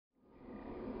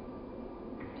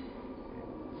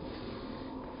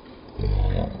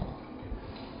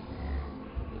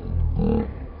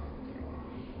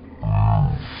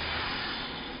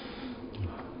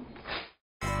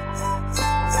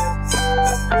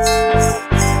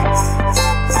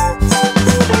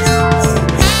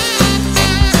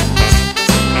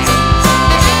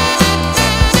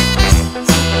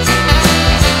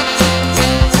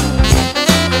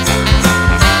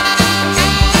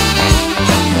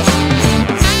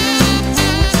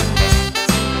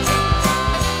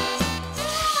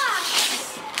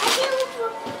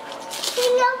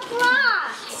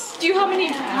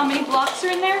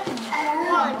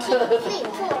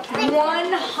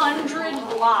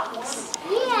box.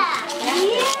 Yeah.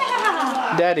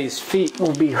 Yeah. Daddy's feet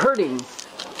will be hurting.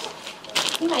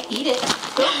 You might eat it.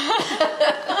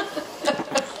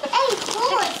 Hey,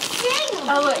 boy, sing.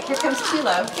 Oh, look, here comes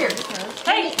Tulo. Here.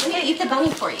 Hey, let me eat the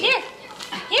bunny for you. Here.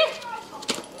 Here.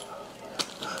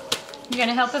 You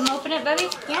gonna help him open it, Bubby?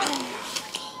 Yeah.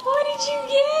 What did you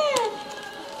get?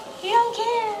 You don't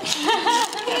care.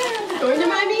 Going to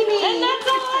my Mimi. And that's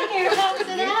all I care about You're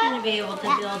today. going to be able to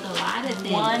build a lot of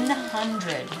things.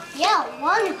 100. Yeah,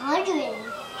 100.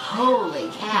 Holy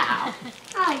cow.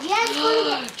 Oh, yes,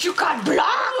 100. You got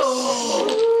blocks!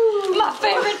 My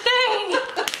favorite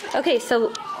thing! Okay,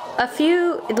 so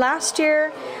last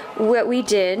year what we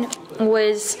did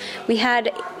was we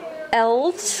had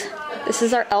elves. This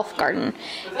is our elf garden.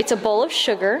 It's a bowl of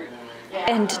sugar,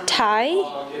 and Ty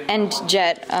and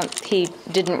Jet, he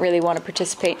didn't really want to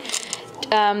participate.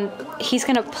 He's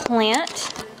gonna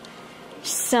plant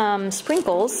some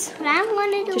sprinkles. But I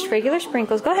want to do Just regular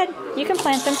sprinkles. Go ahead, you can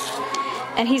plant them.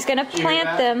 And he's gonna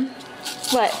plant them.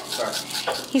 What?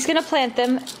 He's gonna plant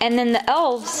them, and then the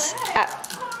elves,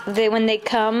 when they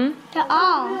come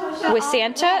with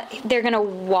Santa, they're gonna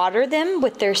water them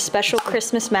with their special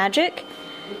Christmas magic,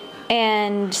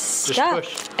 and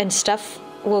stuff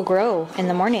will grow in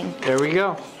the morning. There we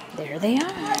go. There they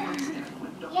are.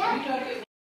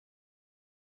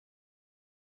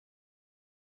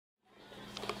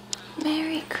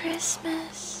 Merry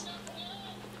Christmas.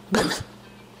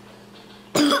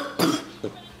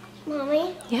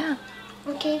 Mommy, Yeah,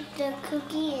 I'll take the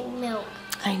cookie and milk.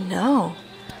 I know.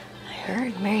 I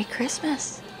heard. Merry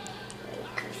Christmas.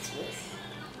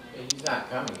 He's not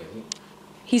coming, is he?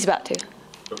 He's about to.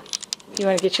 You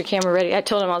want to get your camera ready? I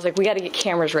told him, I was like, we got to get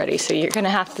cameras ready, so you're going to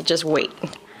have to just wait.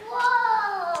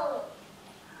 Whoa!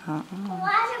 Lots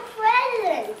of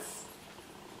presents.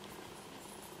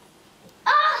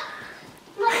 Ah!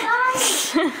 My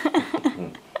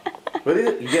body! What is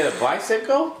it? You get a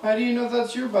bicycle? How do you know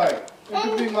that's your bike? That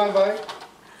could be my bike.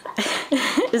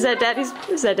 Is that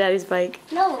Daddy's bike?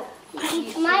 No,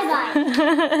 it's my bike.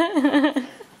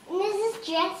 And this is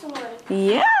Jet's one.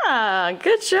 Yeah,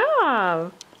 good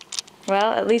job.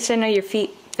 Well, at least I know your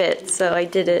feet fit, so I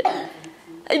did it.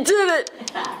 I did it!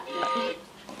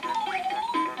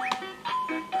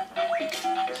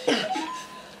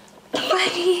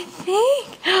 What do you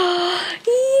think?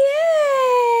 Yay!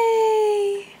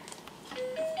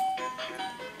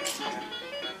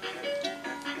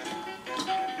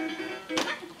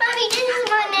 Mommy, this is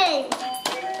my name.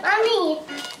 Mommy.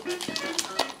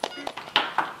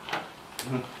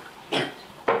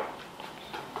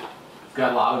 It's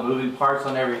got a lot of moving parts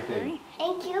on everything.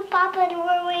 Thank you, Papa and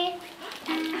Rory.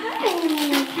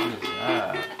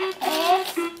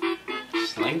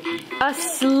 Slinky. A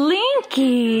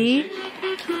slinky?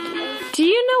 Do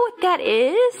you know what that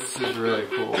is? This is really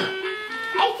cool.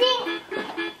 I think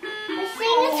this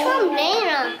thing is from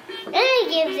Nana. Nana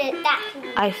gives it that to me.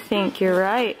 I think you're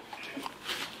right.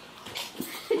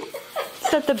 Is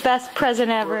that the best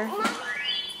present ever?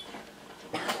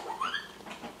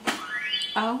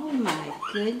 Oh my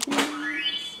goodness.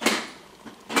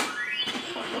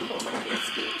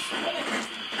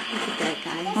 Look at that,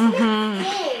 guys.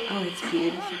 Oh, it's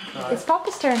beautiful. It's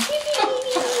Papa's turn. That's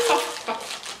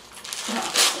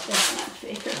my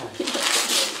favorite.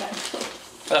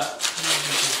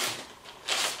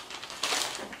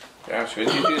 Gosh, when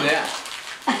did you do that?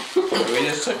 We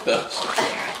just took those.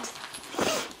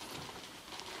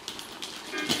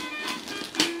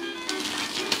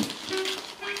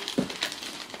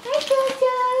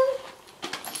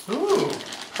 Ooh,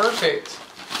 perfect.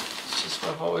 It's just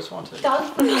what I've always wanted. Dog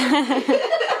food.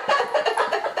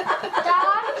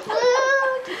 Dog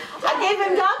food. I gave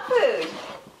him dog food.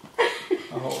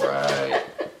 All right.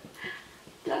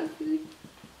 Dog food.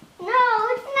 No,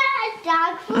 it's not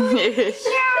dog food. It's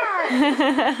shark.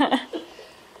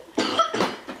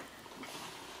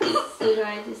 So do I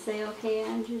just say, okay, I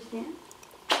understand?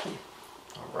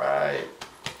 All right.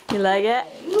 You like it?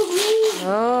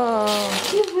 Oh.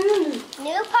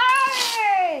 New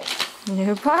parts.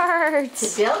 New parts. To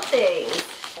build things.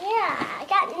 Yeah, I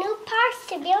got new parts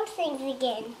to build things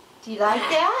again. Do you like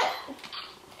that?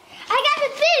 I got a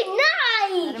big Let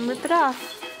knife. him rip it off.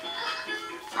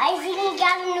 I think he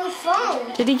got a new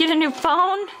phone. Did he get a new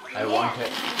phone? I want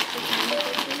it.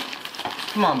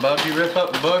 Come on, Bub. You rip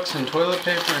up books and toilet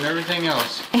paper and everything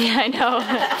else. Yeah, I know.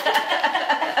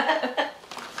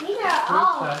 These are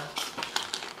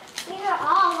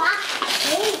all lots of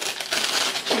things.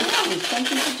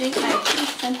 Something to drink,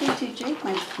 something to drink,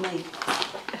 my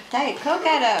Hey,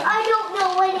 Cocato. I don't know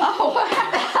what it is.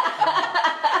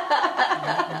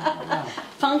 Oh,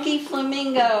 funky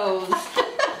flamingos.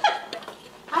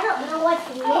 I know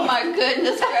what's in Oh there. my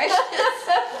goodness gracious.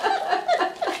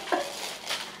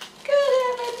 Good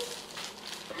heavens.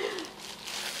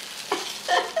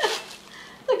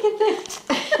 Look at that.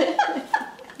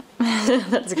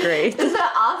 That's great.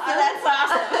 Oh, that's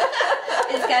awesome.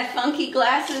 It's got funky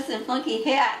glasses and funky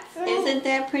hats. Isn't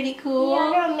that pretty cool? Yeah,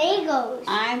 they're mangoes.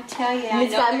 I'm telling you, I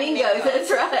It's know got they're mangoes,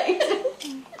 that's right.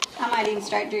 I might even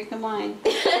start drinking wine.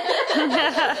 Yay,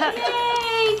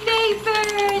 paper!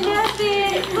 That's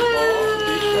it!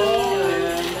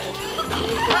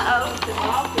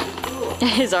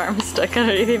 His arm's stuck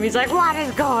underneath him. He's like, what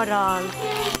is going on?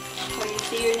 Where you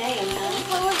see your name,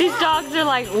 huh? These dogs are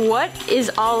like, what is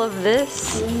all of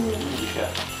this?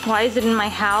 Why is it in my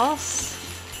house? I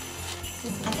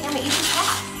think I'm gonna eat this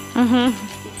hat. Mm-hmm.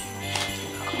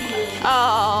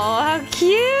 Oh, how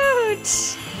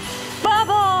cute!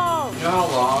 Bubble! You know how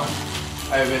long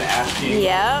I've been asking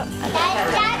Yep. for a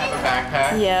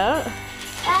backpack? Yep.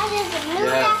 That is a new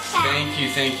Yes, backpack. thank you,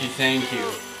 thank you, thank you.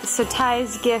 So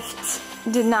Ty's gift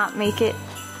did not make it.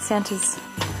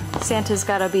 Santa's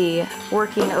gotta be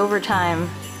working overtime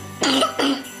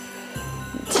to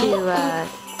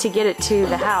get it to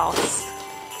the house.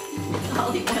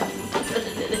 All he wants is to put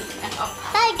it in his mouth.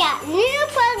 I got new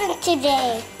presents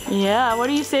today. Yeah, what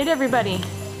do you say to everybody?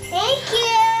 Thank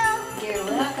you. You're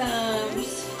welcome.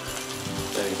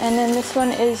 And then this one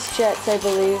is Jet's, I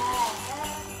believe.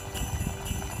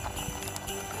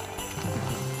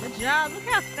 Good job, look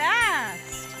how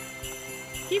fast.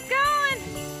 Keep going.